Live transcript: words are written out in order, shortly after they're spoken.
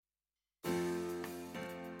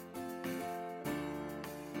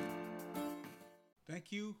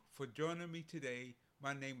Thank you for joining me today.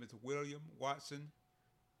 My name is William Watson.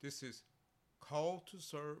 This is Call to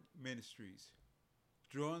Serve Ministries.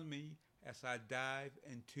 Join me as I dive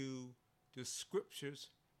into the scriptures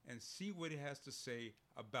and see what it has to say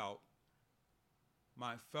about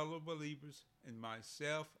my fellow believers and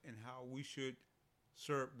myself and how we should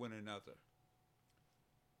serve one another.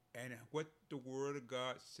 And what the Word of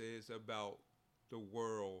God says about the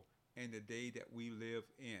world and the day that we live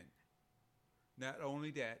in. Not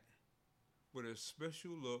only that, but a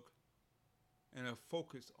special look and a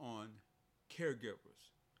focus on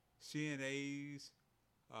caregivers, CNAs,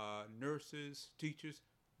 nurses, teachers,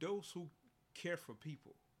 those who care for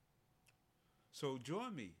people. So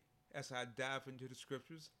join me as I dive into the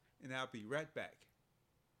scriptures, and I'll be right back.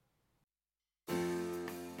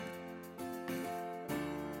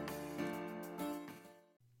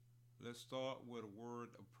 Let's start with a word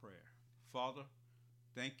of prayer. Father,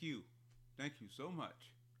 thank you. Thank you so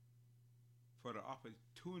much for the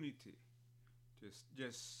opportunity to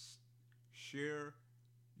just share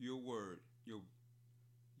your word,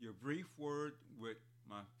 your brief word with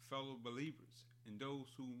my fellow believers and those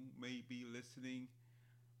who may be listening.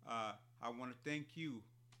 I want to thank you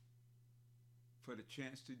for the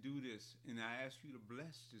chance to do this, and I ask you to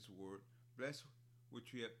bless this word, bless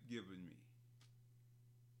what you have given me.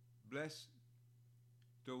 Bless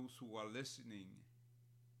those who are listening.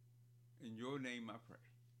 In your name I pray.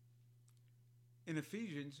 In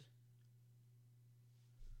Ephesians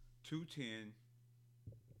 2:10,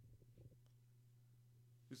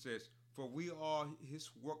 it says, "For we are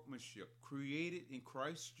his workmanship, created in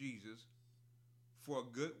Christ Jesus for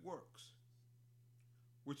good works,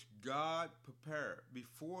 which God prepared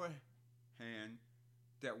beforehand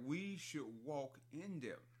that we should walk in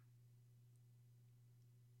them."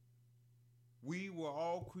 We were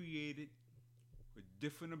all created with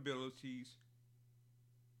different abilities,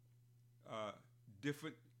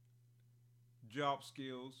 different job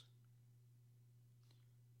skills,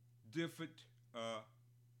 different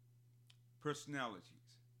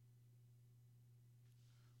personalities.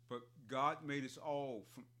 But God made us all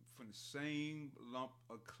from the same lump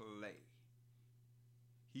of clay.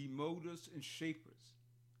 He molded us and shaped us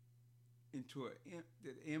into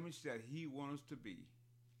the image that he wants us to be.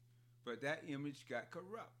 But that image got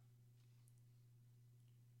corrupt.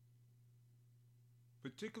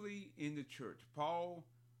 Particularly in the church. Paul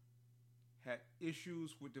had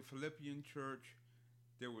issues with the Philippian church.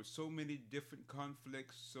 There were so many different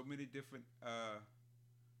conflicts, so many different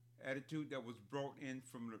attitude that was brought in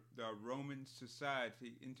from the Roman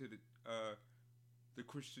society into the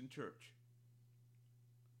Christian church.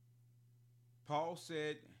 Paul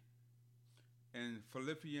said in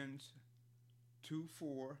Philippians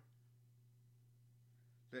 2:4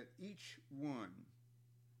 that each one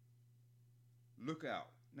look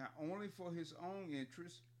out, not only for his own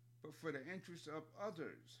interest, but for the interest of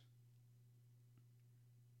others.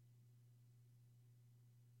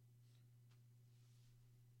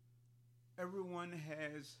 Everyone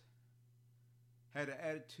has had an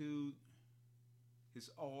attitude, it's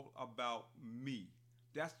all about me.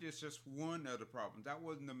 That's just one of the problems. That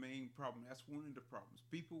wasn't the main problem. That's one of the problems.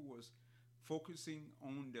 People was focusing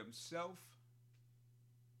on themselves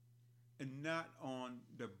and not on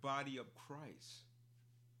the body of Christ.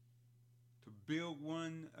 To build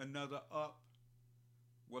one another up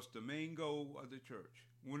was the main goal of the church.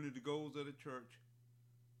 One of the goals of the church,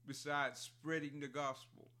 besides spreading the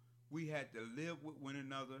gospel, we had to live with one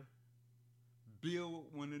another,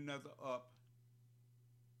 build one another up.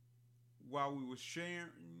 While we were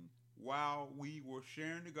sharing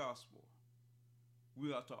the gospel,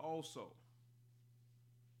 we ought to also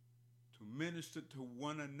to minister to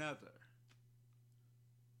one another.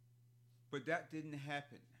 But that didn't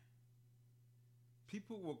happen.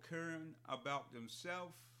 People were caring about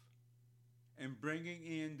themselves and bringing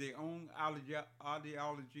in their own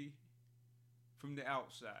ideology from the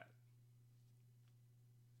outside.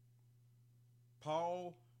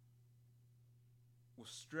 Paul was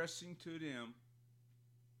stressing to them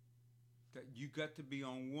that you got to be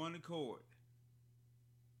on one accord.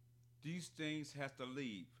 These things have to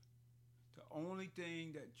leave. The only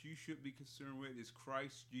thing that you should be concerned with is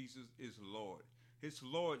Christ Jesus is Lord. His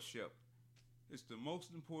lordship is the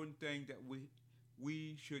most important thing that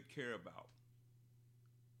we should care about.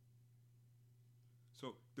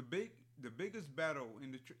 So the biggest battle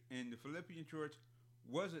in the Philippian church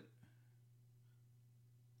wasn't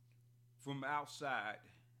from outside.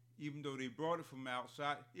 Even though they brought it from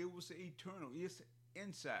outside, it was eternal. It's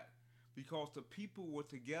inside, because the people were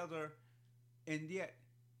together, and yet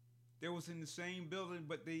they was in the same building,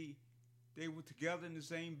 but they were together in the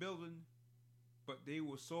same building, but they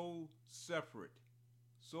were so separate,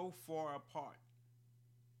 so far apart.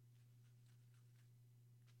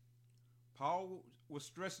 Paul was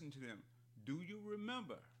stressing to them, do you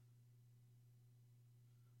remember?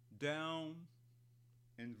 Down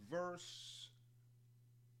in verse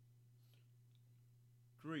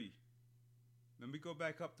 3. Let me go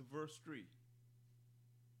back up to verse 3.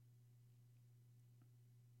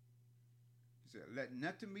 He said, let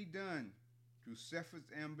nothing be done through selfish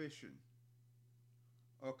ambition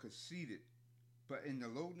or conceited, but in the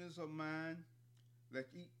lowliness of mind, let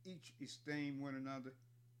each esteem one another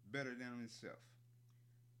better than himself.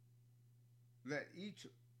 Let each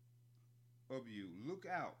of you look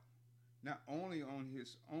out not only on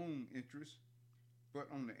his own interests, but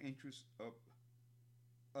on the interests of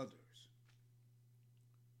others.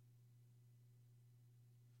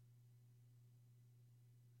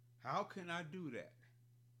 How can I do that?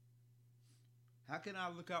 How can I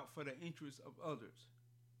look out for the interests of others?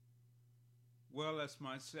 Well, as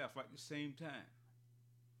myself at the same time.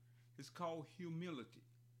 It's called humility.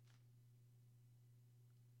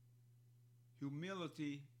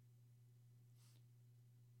 Humility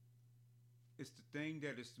is the thing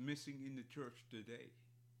that is missing in the church today.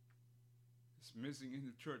 It's missing in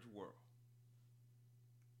the church world.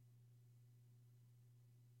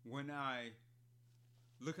 When I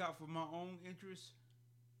look out for my own interests,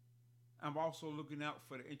 I'm also looking out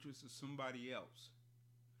for the interests of somebody else.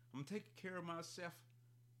 I'm taking care of myself,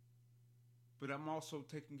 but I'm also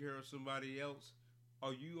taking care of somebody else.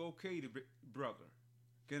 Are you okay, brother?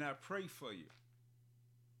 Can I pray for you?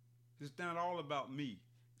 It's not all about me.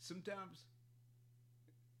 Sometimes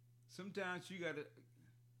you got to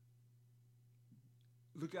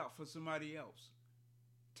look out for somebody else.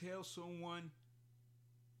 Tell someone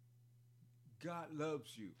God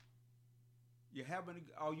loves you.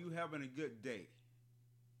 Are you having a good day?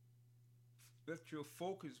 Let your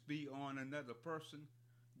focus be on another person,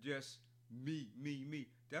 just me, me, me.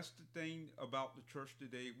 That's the thing about the church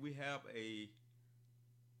today. We have a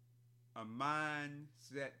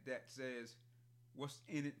mindset that says, what's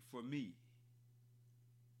in it for me?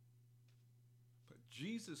 But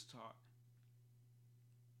Jesus taught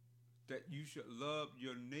that you should love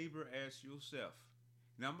your neighbor as yourself.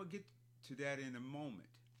 Now I'm going to get to that in a moment.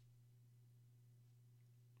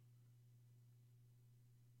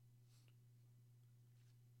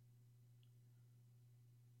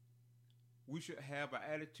 We should have an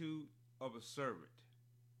attitude of a servant.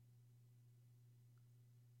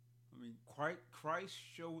 I mean, Christ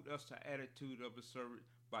showed us the attitude of a servant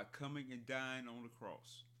by coming and dying on the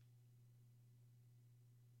cross.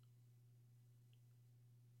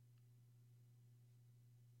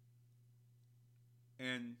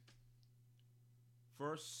 And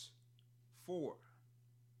verse 4,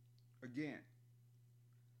 again,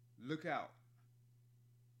 look out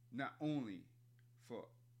not only for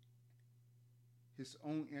his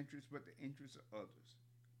own interests, but the interests of others.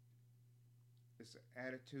 It's an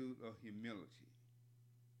attitude of humility.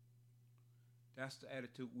 That's the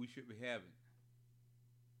attitude we should be having.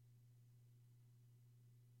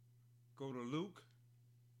 Go to Luke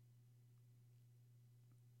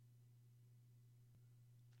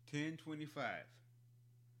 10:25.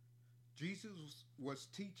 Jesus was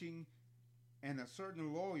teaching, and a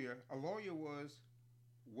certain lawyer was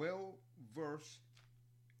well versed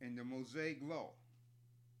in the Mosaic law.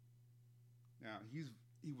 Now,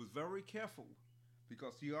 he was very careful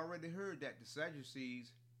because he already heard that the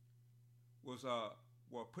Sadducees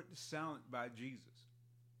were put to silence by Jesus.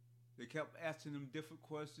 They kept asking him different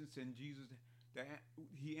questions, and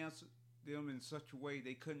he answered them in such a way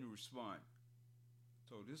they couldn't respond.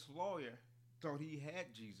 So this lawyer thought he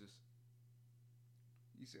had Jesus.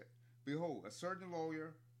 He said, behold, a certain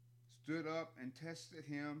lawyer stood up and tested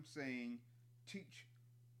him, saying,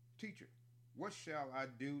 Teacher, what shall I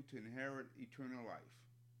do to inherit eternal life?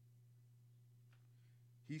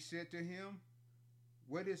 He said to him,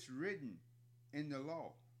 what is written in the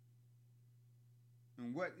law?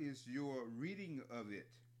 And what is your reading of it?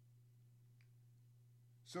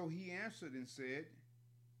 So he answered and said,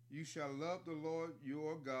 you shall love the Lord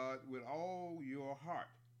your God with all your heart,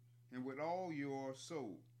 and with all your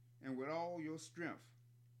soul, and with all your strength,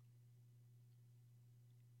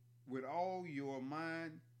 with all your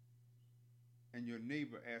mind, and your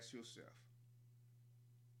neighbor as yourself.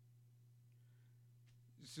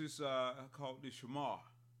 This is called the Shema.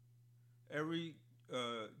 Every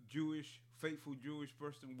faithful Jewish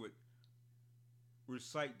person would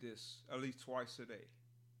recite this at least twice a day.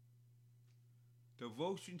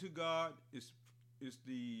 Devotion to God is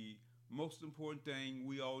the most important thing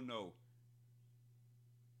we all know.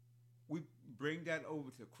 We bring that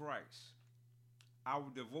over to Christ. Our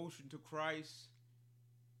devotion to Christ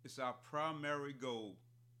is our primary goal.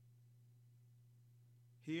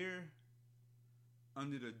 Here,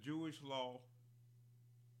 under the Jewish law,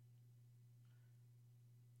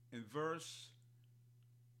 in verse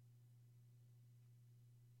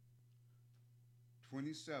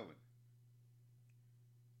 27,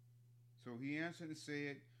 so he answered and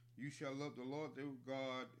said, "You shall love the Lord your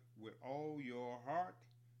God with all your heart,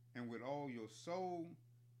 and with all your soul,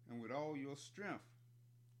 and with all your strength,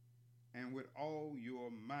 and with all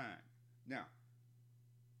your mind." Now,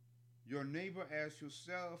 your neighbor as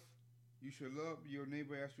yourself, you should love your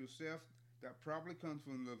neighbor as yourself. That probably comes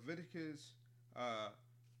from Leviticus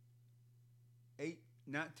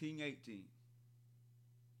 19:18.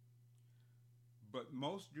 But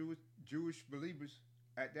most Jewish believers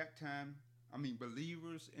at that time,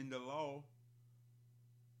 believers in the law,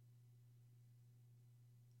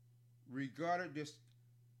 regarded this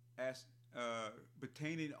as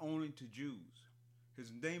pertaining only to Jews.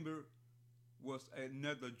 His neighbor was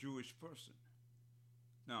another Jewish person.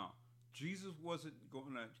 Now, Jesus wasn't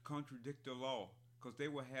going to contradict the law because they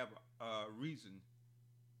would have a reason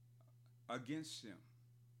against him.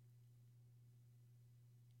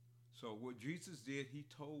 So what Jesus did, he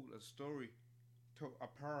told a story, told a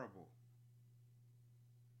parable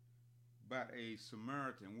about a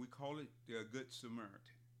Samaritan. We call it the Good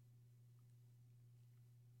Samaritan.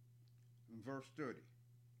 In verse 30.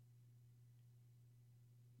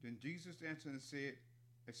 Then Jesus answered and said,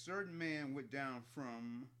 "A certain man went down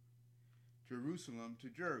from Jerusalem to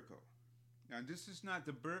Jericho." Now this is not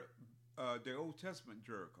the Old Testament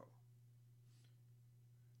Jericho.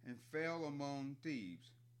 "And fell among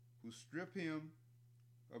thieves, who stripped him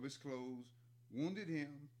of his clothes, wounded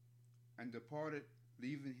him, and departed,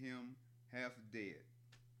 leaving him half dead.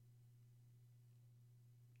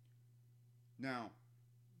 Now,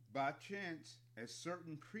 by chance, a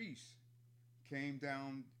certain priest came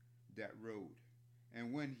down that road,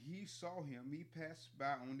 and when he saw him, he passed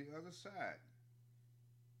by on the other side.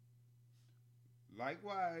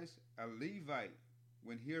 Likewise, a Levite,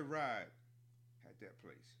 when he arrived at that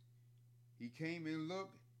place, he came and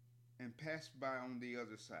looked and passed by on the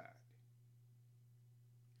other side."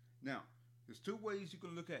 Now, there's two ways you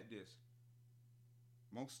can look at this.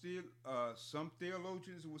 Some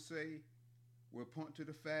theologians will point to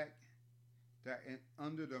the fact that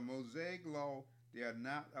under the Mosaic law, they are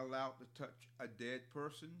not allowed to touch a dead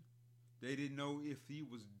person. They didn't know if he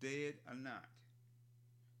was dead or not.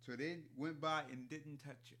 So they went by and didn't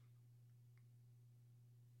touch him.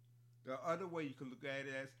 The other way you can look at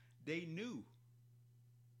it as they knew.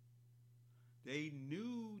 They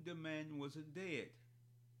knew the man wasn't dead.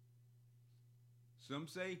 Some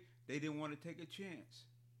say they didn't want to take a chance.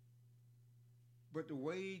 But the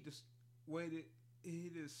way that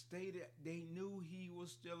it is stated, they knew he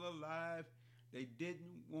was still alive. They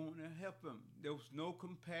didn't want to help him. There was no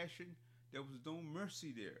compassion. There was no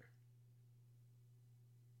mercy there.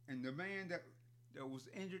 And the man that was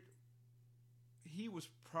injured, he was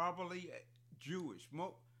probably Jewish.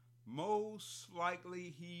 Most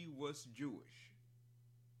likely he was Jewish.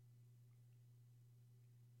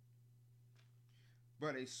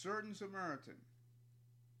 But a certain Samaritan.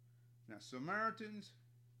 Now, Samaritans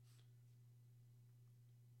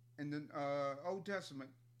in the Old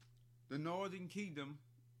Testament, the northern kingdom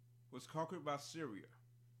was conquered by Syria.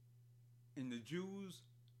 And the Jews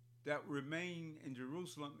that remained in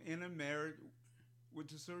Jerusalem intermarried with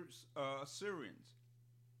the Syrians.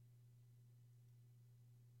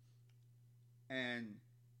 And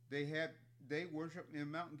they worshiped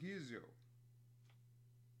in Mount Gizio.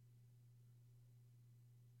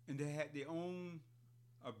 And they had their own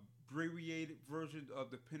abbreviated version of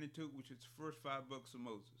the Pentateuch, which is the first 5 books of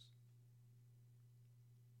Moses.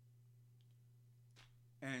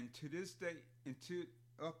 And to this day,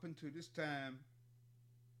 up until this time,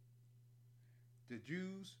 the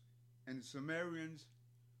Jews and the Samaritans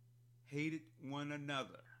hated one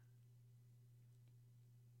another.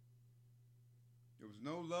 There was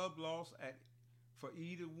no love lost for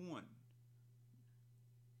either one.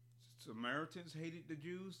 Samaritans hated the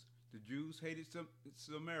Jews hated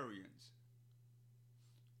Samaritans.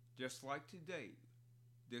 Just like today,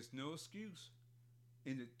 there's no excuse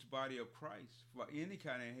in the body of Christ for any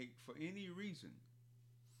kind of hate, for any reason.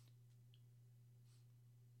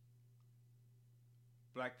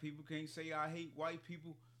 Black people can't say I hate white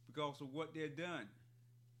people because of what they've done.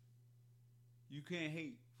 You can't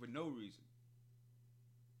hate for no reason.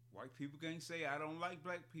 White people can't say I don't like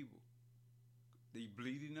black people. They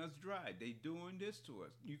bleeding us dry. They doing this to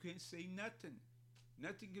us. You can't say nothing.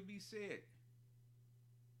 Nothing can be said.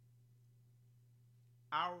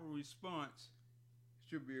 Our response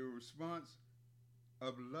should be a response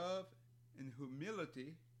of love and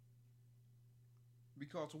humility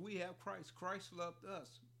because we have Christ. Christ loved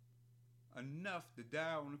us enough to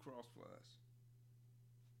die on the cross for us.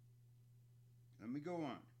 Let me go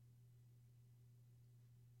on.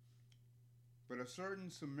 But a certain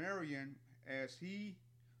Samaritan, as he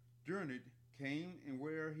journeyed, came and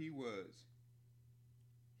where he was.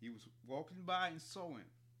 He was walking by and saw him.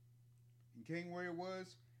 He came where he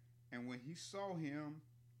was, and when he saw him,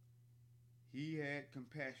 he had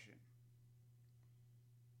compassion.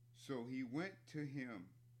 So he went to him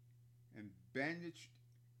and bandaged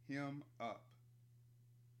him up,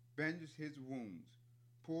 bandaged his wounds,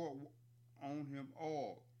 poured on him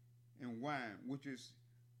oil and wine, which is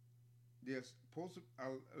their supposed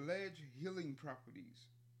alleged healing properties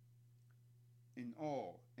in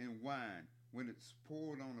oil and wine when it's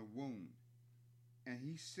poured on a wound. And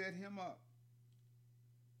he set him up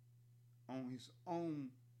on his own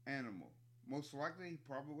animal. Most likely, he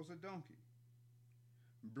probably was a donkey.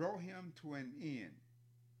 Brought him to an inn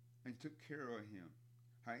and took care of him.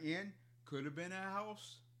 An inn could have been a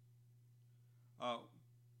house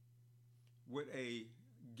with a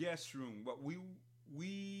guest room, what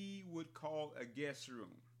we would call a guest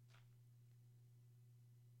room,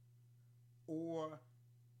 or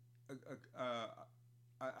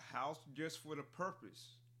a house just for the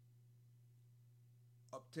purpose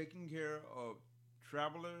of taking care of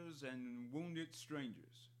travelers and wounded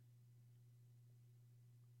strangers.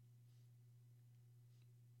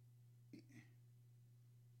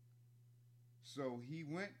 So he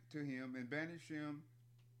went to him and bandaged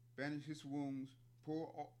his wounds,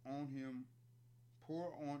 pour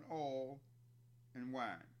on oil and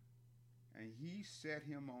wine. And he set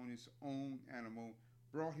him on his own animal,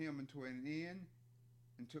 brought him into an inn,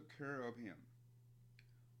 and took care of him.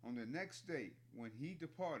 On the next day, when he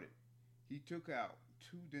departed, he took out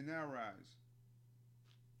 2 denarii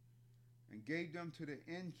and gave them to the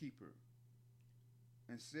innkeeper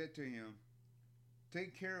and said to him,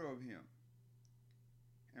 "Take care of him,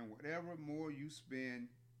 and whatever more you spend,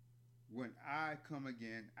 when I come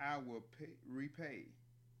again, I will repay."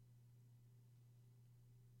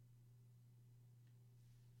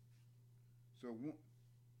 So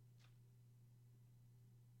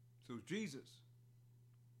Jesus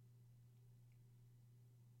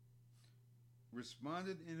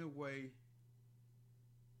responded in a way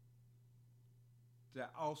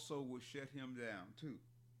that also would shut him down too.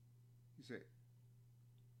 He said,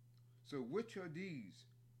 "So which of these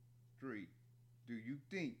 3 do you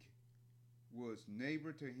think was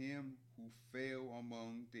neighbor to him who fell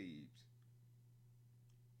among thieves?"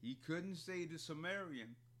 He couldn't say the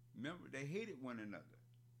Samaritan. Remember, they hated one another.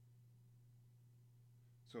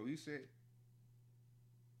 So he said,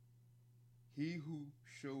 "He who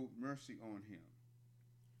showed mercy on him."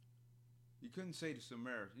 He couldn't say the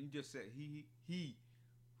Samaritan. He just said, he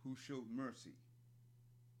who showed mercy.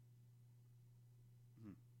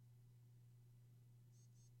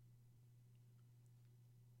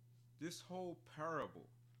 This whole parable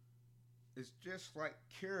is just like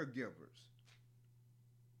caregivers.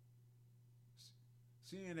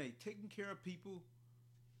 CNA, taking care of people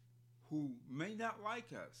who may not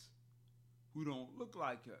like us, who don't look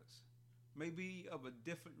like us, may be of a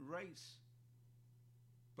different race,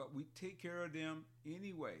 but we take care of them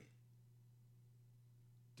anyway.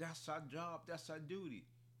 That's our job, that's our duty.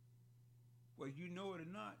 Whether you know it or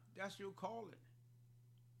not, that's your calling.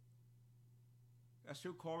 That's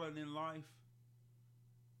your calling in life.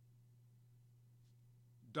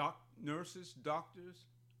 Nurses, doctors,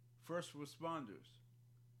 first responders,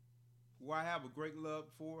 who I have a great love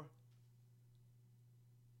for.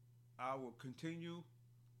 I will continue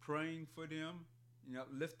praying for them and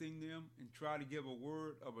uplifting them and try to give a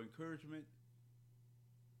word of encouragement.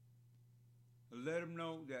 Let them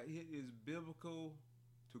know that it is biblical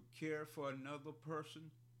to care for another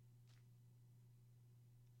person.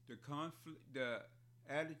 The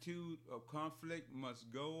attitude of conflict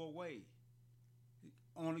must go away. It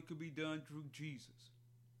only could be done through Jesus.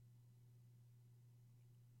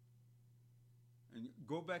 And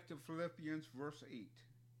go back to Philippians verse 8.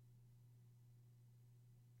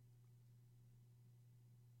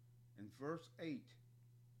 In verse 8,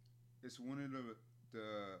 it's one of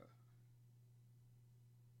the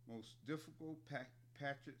most difficult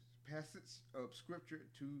passages of scripture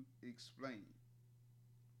to explain.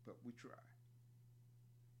 But we try.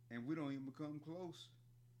 And we don't even come close.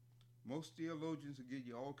 Most theologians will give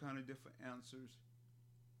you all kind of different answers,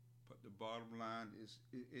 but the bottom line is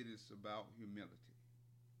it is about humility.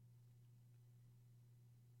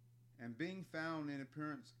 And being found in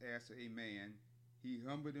appearance as a man, he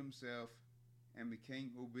humbled himself and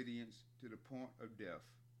became obedient to the point of death,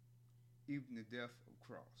 even the death of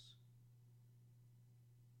cross.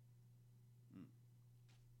 Mm.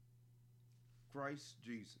 Christ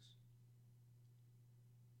Jesus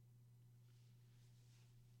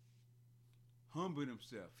humbled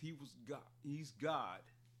himself. He was God. He's God.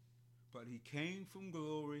 But he came from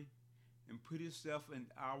glory and put himself in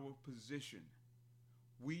our position.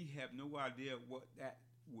 We have no idea what that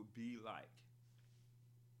would be like.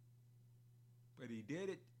 But he did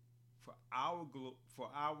it for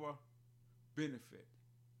our benefit,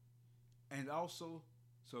 and also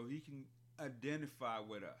so he can identify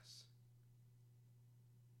with us.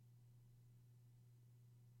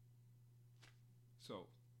 So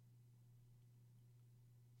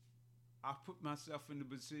I put myself in the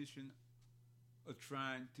position of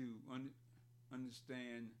trying to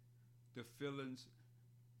understand the feelings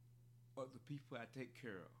of the people I take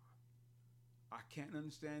care of. I can't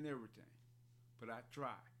understand everything, but I try.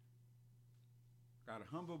 Gotta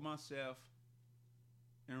humble myself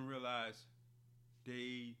and realize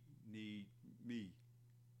they need me.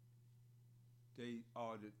 They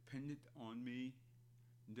are dependent on me,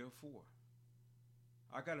 and therefore,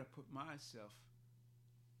 I gotta put myself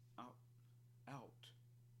out,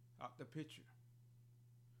 out the picture.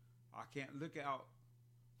 I can't look out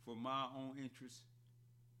for my own interests.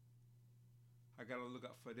 I gotta look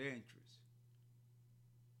out for their interests,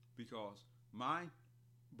 because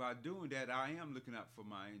by doing that, I am looking out for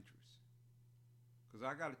my interests. Because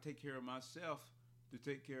I gotta take care of myself to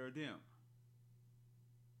take care of them.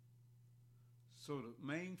 So the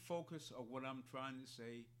main focus of what I'm trying to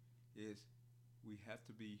say is we have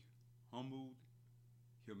to be humbled.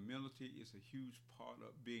 Humility is a huge part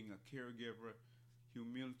of being a caregiver.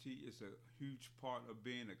 Humility is a huge part of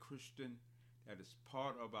being a Christian. That is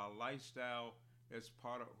part of our lifestyle. That's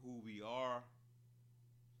part of who we are.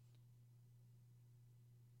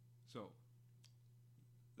 So,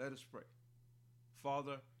 let us pray.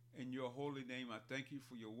 Father, in your holy name, I thank you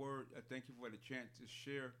for your word. I thank you for the chance to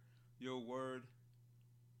share your word.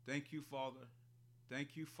 Thank you, Father.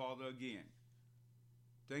 Thank you, Father, again.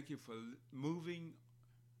 Thank you for moving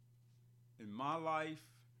in my life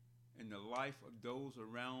and the life of those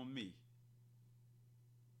around me.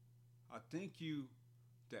 I thank you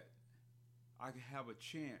that I have a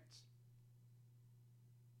chance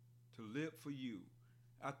to live for you.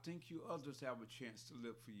 I thank you others have a chance to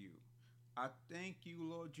live for you. I thank you,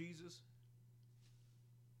 Lord Jesus,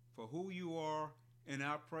 for who you are, and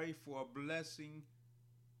I pray for a blessing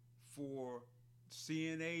for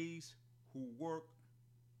CNAs who work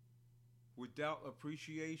without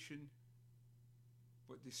appreciation,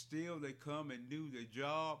 but they come and do their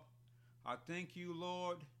job. I thank you,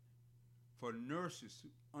 Lord, for nurses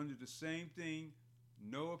under the same thing,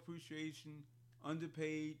 no appreciation,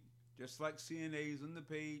 underpaid, just like CNAs,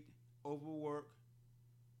 underpaid, overworked.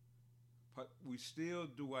 But we still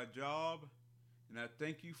do our job, and I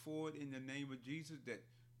thank you for it in the name of Jesus, that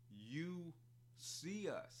you see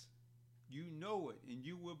us, you know it, and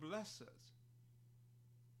you will bless us.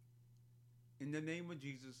 In the name of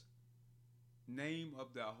Jesus, name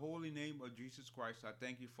of the holy name of Jesus Christ, I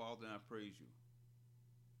thank you, Father, and I praise you.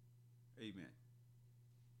 Amen.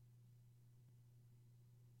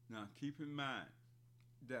 Now, keep in mind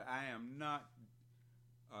that I am not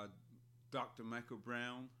Dr. Michael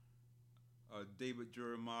Brown, David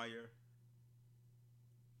Jeremiah,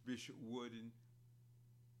 Bishop Wooden.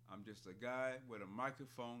 I'm just a guy with a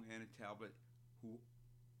microphone and a tablet who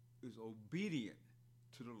is obedient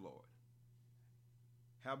to the Lord.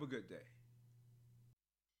 Have a good day.